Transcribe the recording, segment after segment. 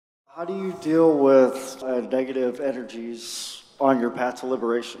How do you deal with negative energies on your path to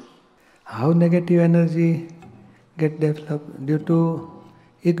liberation? How negative energy get developed due to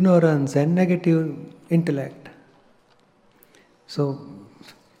ignorance and negative intellect. So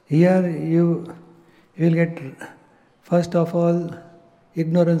here you will get, first of all,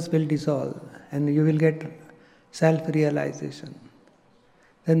 ignorance will dissolve and you will get self-realization.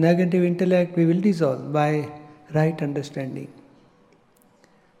 The negative intellect we will dissolve by right understanding.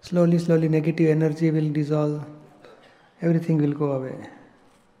 Slowly, slowly negative energy will dissolve, everything will go away.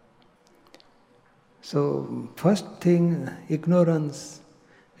 So first thing, ignorance,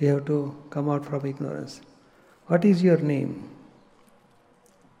 we have to come out from ignorance. What is your name?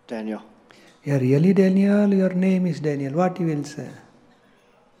 Daniel. You are really Daniel, your name is Daniel. What you will say?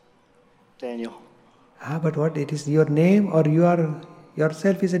 Daniel. But what, it is your name or you are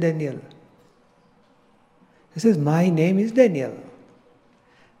yourself is a Daniel? He says, my name is Daniel.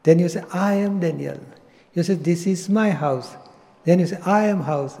 Then you say, I am Daniel. You say, this is my house. Then you say, I am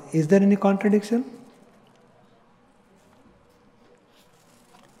house. Is there any contradiction?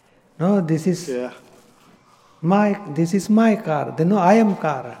 No, this is my car. Then no, I am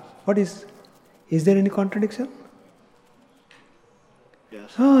car. What is there any contradiction?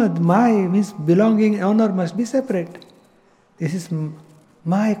 Yes. My means belonging, owner must be separate. This is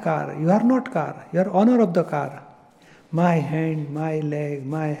my car. You are not car. You are owner of the car. My hand, my leg,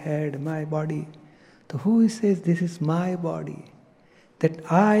 my head, my body. So who says this is my body? That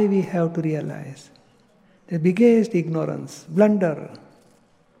we have to realize. The biggest ignorance, blunder.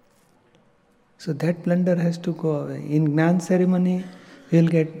 So that blunder has to go away. In Gnan ceremony, we will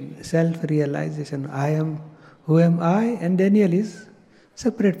get self-realization. Who am I? And Daniel is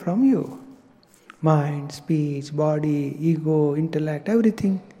separate from you. Mind, speech, body, ego, intellect,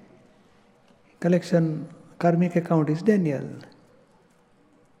 everything. Collection, karmic account is Daniel.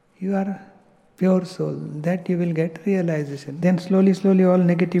 You are pure soul. That you will get realization. Then slowly, slowly all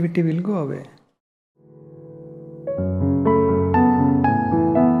negativity will go away.